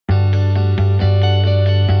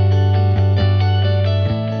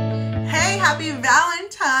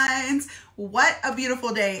Valentine's. What a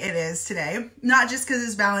beautiful day it is today. Not just because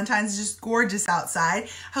it's Valentine's, it's just gorgeous outside.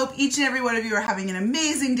 Hope each and every one of you are having an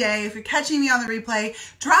amazing day. If you're catching me on the replay,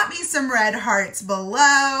 drop me some red hearts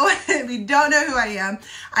below. If you don't know who I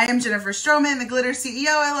am Jennifer Stroman, the Glitter CEO.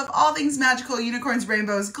 I love all things magical, unicorns,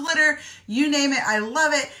 rainbows, glitter, you name it, I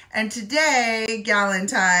love it. And today,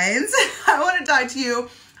 Galentine's, I want to talk to you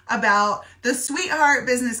about the Sweetheart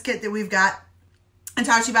business kit that we've got and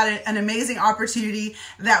talk to you about an amazing opportunity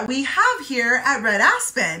that we have here at Red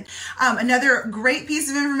Aspen. Another great piece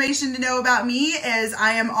of information to know about me is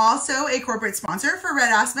I am also a corporate sponsor for Red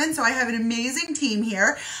Aspen, so I have an amazing team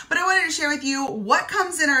here. But I wanted to share with you what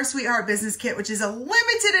comes in our Sweetheart business kit, which is a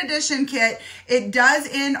limited edition kit. It does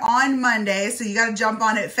end on Monday, so you got to jump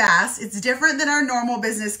on it fast. It's different than our normal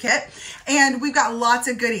business kit, and we've got lots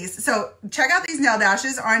of goodies. So check out these nail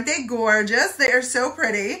dashes. Aren't they gorgeous? They are so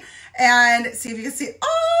pretty. And see if you can see,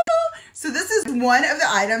 oh, so this is one of the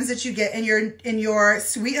items that you get in your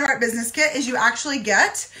Sweetheart business kit is you actually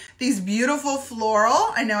get these beautiful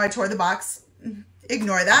floral. I know I tore the box,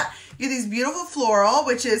 ignore that. You get these beautiful floral,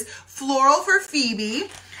 which is Floral for Phoebe.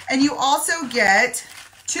 And you also get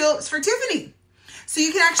Tulips for Tiffani. So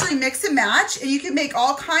you can actually mix and match, and you can make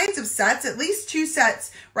all kinds of sets, at least 2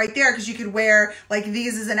 sets right there, because you could wear like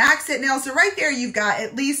these as an accent nail. So right there, you've got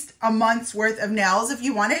at least a month's worth of nails if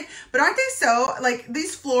you wanted. But aren't they so, like,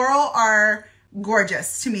 these floral are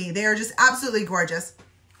gorgeous to me. They are just absolutely gorgeous.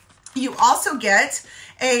 You also get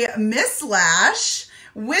a Miss Lash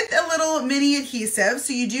with a little mini adhesive.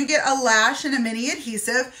 So you do get a lash and a mini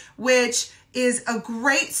adhesive, which is a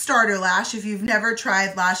great starter lash. If you've never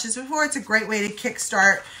tried lashes before, it's a great way to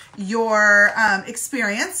kickstart your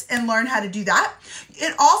experience and learn how to do that.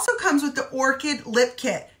 It also comes with the Orchid Lip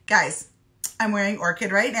Kit. Guys, I'm wearing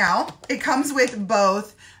Orchid right now. It comes with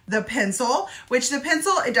both the pencil, which the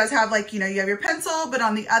pencil, it does have, like, you know, you have your pencil, but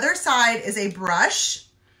on the other side is a brush.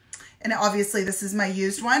 And obviously this is my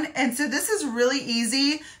used one. And so this is really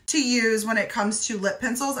easy to use when it comes to lip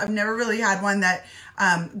pencils. I've never really had one that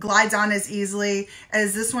glides on as easily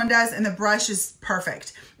as this one does. And the brush is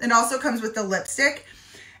perfect. It also comes with the lipstick.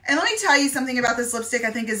 And let me tell you something about this lipstick I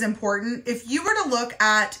think is important. If you were to look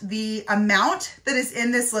at the amount that is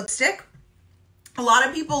in this lipstick, a lot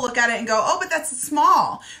of people look at it and go, oh, but that's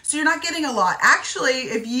small, so you're not getting a lot. Actually,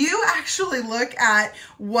 if you actually look at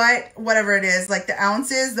whatever it is, like the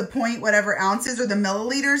ounces, the point whatever ounces or the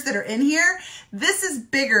milliliters that are in here, this is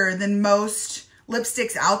bigger than most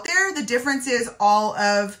lipsticks out there. The difference is all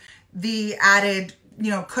of the added,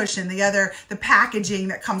 you know, cushion, the packaging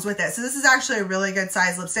that comes with it. So this is actually a really good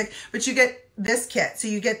size lipstick, but you get this kit. So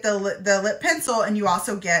you get the lip pencil, and you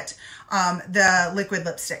also get the liquid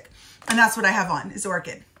lipstick. And that's what I have on, is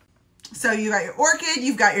Orchid. So you got your Orchid,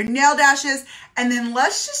 you've got your nail dashes, and then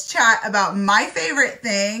let's just chat about my favorite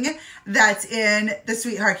thing that's in the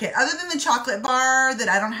Sweetheart kit. Other than the chocolate bar that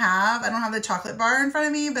I don't have the chocolate bar in front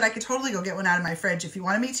of me, but I could totally go get one out of my fridge if you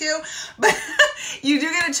wanted me to. But you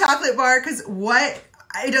do get a chocolate bar, because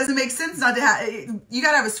it doesn't make sense not to have, you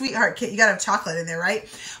gotta have a Sweetheart kit, you gotta have chocolate in there, right?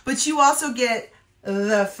 But you also get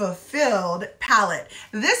the Fulfilled palette.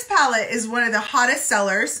 This palette is one of the hottest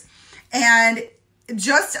sellers. And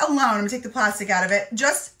just alone, I'm gonna take the plastic out of it,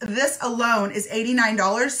 just this alone is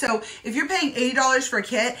 $89. So if you're paying $80 for a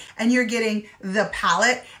kit and you're getting the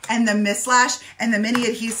palette and the Miss Lash and the mini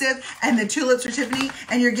adhesive and the Tulips for Tiffani,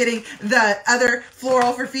 and you're getting the other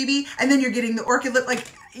Floral for Phoebe, and then you're getting the Orchid Lip, like,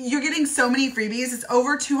 you're getting so many freebies. It's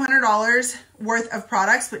over $200 worth of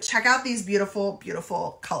products, but check out these beautiful,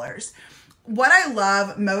 beautiful colors. What I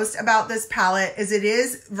love most about this palette is it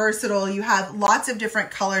is versatile. You have lots of different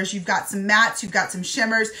colors. You've got some mattes, you've got some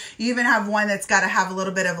shimmers. You even have one that's got to have a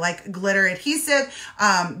little bit of like glitter adhesive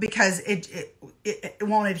because it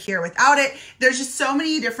won't adhere without it. There's just so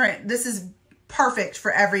many different, this is perfect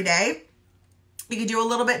for every day. You could do a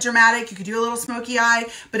little bit dramatic, you could do a little smoky eye,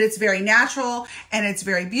 but it's very natural and it's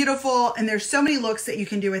very beautiful. And there's so many looks that you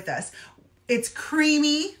can do with this. It's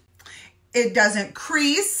creamy, it doesn't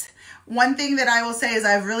crease. One thing that I will say is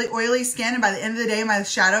I have really oily skin, and by the end of the day, my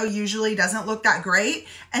shadow usually doesn't look that great,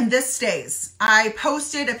 and this stays. I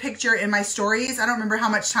posted a picture in my stories. I don't remember how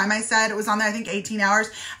much time I said. It was on there, I think 18 hours.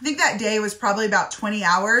 I think that day was probably about 20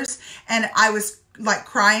 hours, and I was like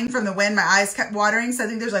crying from the wind. My eyes kept watering. So I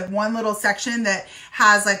think there's like one little section that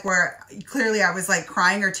has like where clearly I was like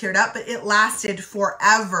crying or teared up, but it lasted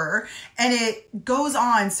forever and it goes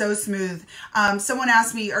on so smooth. Someone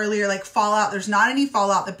asked me earlier, like fallout, there's not any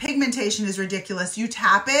fallout. The pigmentation is ridiculous. You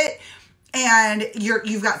tap it and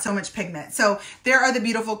you've got so much pigment. So there are the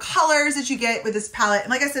beautiful colors that you get with this palette. And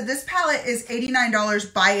like I said, this palette is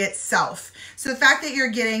 $89 by itself. So the fact that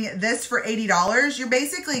you're getting this for $80, you're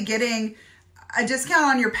basically getting a discount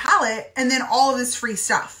on your palette and then all of this free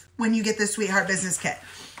stuff when you get this Sweetheart Business Kit.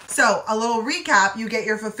 So a little recap, you get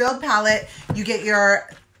your Fulfilled palette, you get your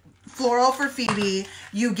Floral for Phoebe,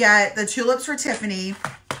 you get the Tulips for Tiffani,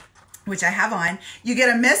 which I have on, you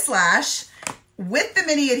get a Miss Lash with the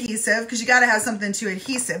mini adhesive, because you got to have something to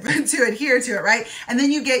adhere to it, right? And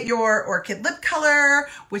then you get your Orchid Lip Color,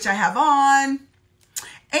 which I have on.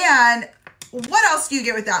 And what else do you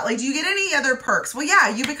get with that? Like, do you get any other perks? Well,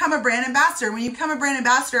 yeah, you become a brand ambassador. When you become a brand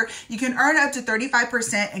ambassador, you can earn up to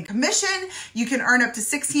 35% in commission. You can earn up to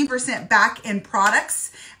 16% back in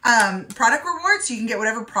products, product rewards. So you can get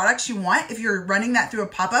whatever products you want. If you're running that through a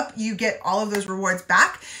pop-up, you get all of those rewards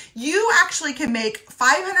back. You actually can make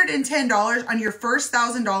 $510 on your first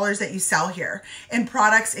 $1,000 that you sell here in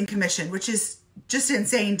products and commission, which is just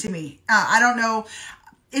insane to me. I don't know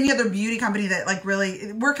any other beauty company that like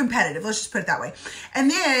really, we're competitive. Let's just put it that way. And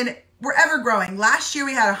then we're ever growing. Last year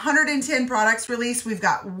we had 110 products released. We've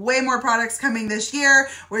got way more products coming this year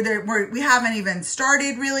we haven't even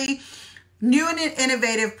started really. New and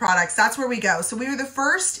innovative products, that's where we go. So we were the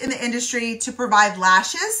first in the industry to provide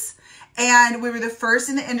lashes, and we were the first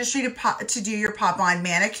in the industry to do your pop-on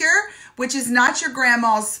manicure, which is not your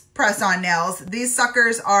grandma's press-on nails. These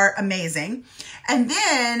suckers are amazing. And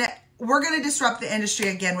then we're going to disrupt the industry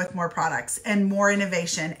again with more products and more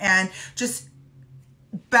innovation, and just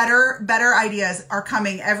better ideas are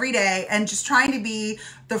coming every day, and just trying to be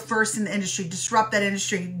the first in the industry, disrupt that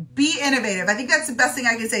industry, be innovative. I think that's the best thing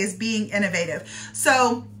I can say, is being innovative.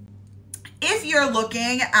 So if you're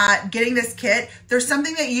looking at getting this kit, there's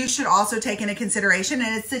something that you should also take into consideration,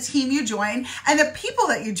 and it's the team you join and the people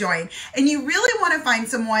that you join. And you really want to find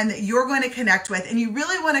someone that you're going to connect with, and you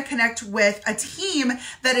really want to connect with a team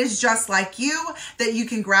that is just like you, that you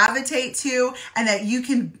can gravitate to, and that you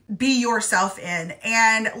can be yourself in.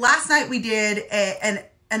 And last night we did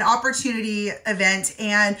an opportunity event,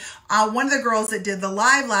 and one of the girls that did the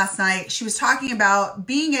live last night, she was talking about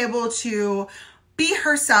being able to be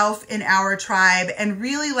herself in our tribe and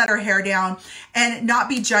really let her hair down and not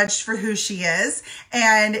be judged for who she is,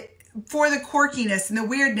 and for the quirkiness and the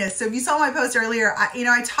weirdness. So if you saw my post earlier,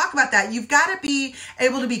 I talk about that. You've got to be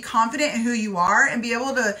able to be confident in who you are and be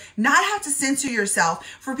able to not have to censor yourself,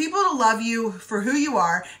 for people to love you for who you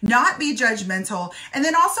are, not be judgmental, and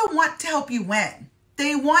then also want to help you win.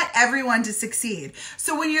 They want everyone to succeed.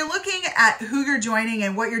 So when you're looking at who you're joining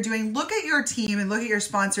and what you're doing, look at your team and look at your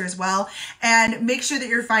sponsor as well, and make sure that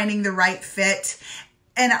you're finding the right fit.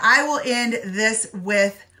 And I will end this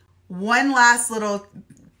with one last little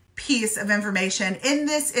piece of information. In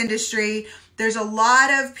this industry, there's a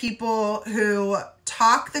lot of people who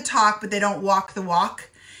talk the talk, but they don't walk the walk.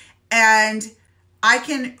 And I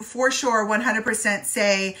can for sure 100%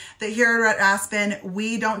 say that here at Aspen,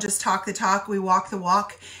 we don't just talk the talk, we walk the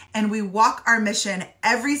walk, and we walk our mission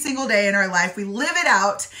every single day in our life. We live it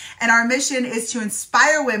out, and our mission is to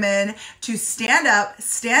inspire women to stand up,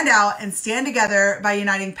 stand out, and stand together by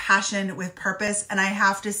uniting passion with purpose. And I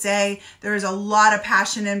have to say, there is a lot of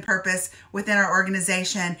passion and purpose within our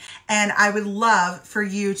organization, and I would love for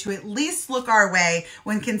you to at least look our way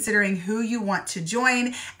when considering who you want to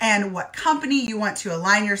join and what company you want to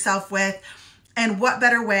align yourself with. And what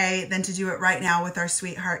better way than to do it right now with our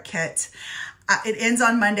Sweetheart Kit. It ends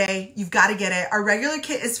on Monday. You've got to get it. Our regular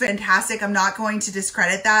kit is fantastic. I'm not going to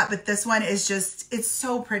discredit that, but this one is just, it's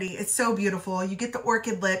so pretty. It's so beautiful. You get the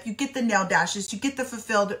Orchid Lip, you get the nail dashes, you get the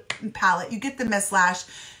Fulfilled palette, you get the Miss Lash.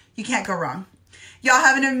 You can't go wrong. Y'all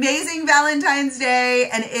have an amazing Valentine's Day.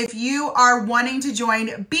 And if you are wanting to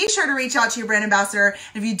join, be sure to reach out to your brand ambassador.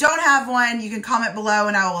 And if you don't have one, you can comment below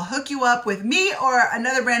and I will hook you up with me or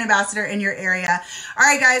another brand ambassador in your area. All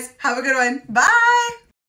right, guys, have a good one. Bye.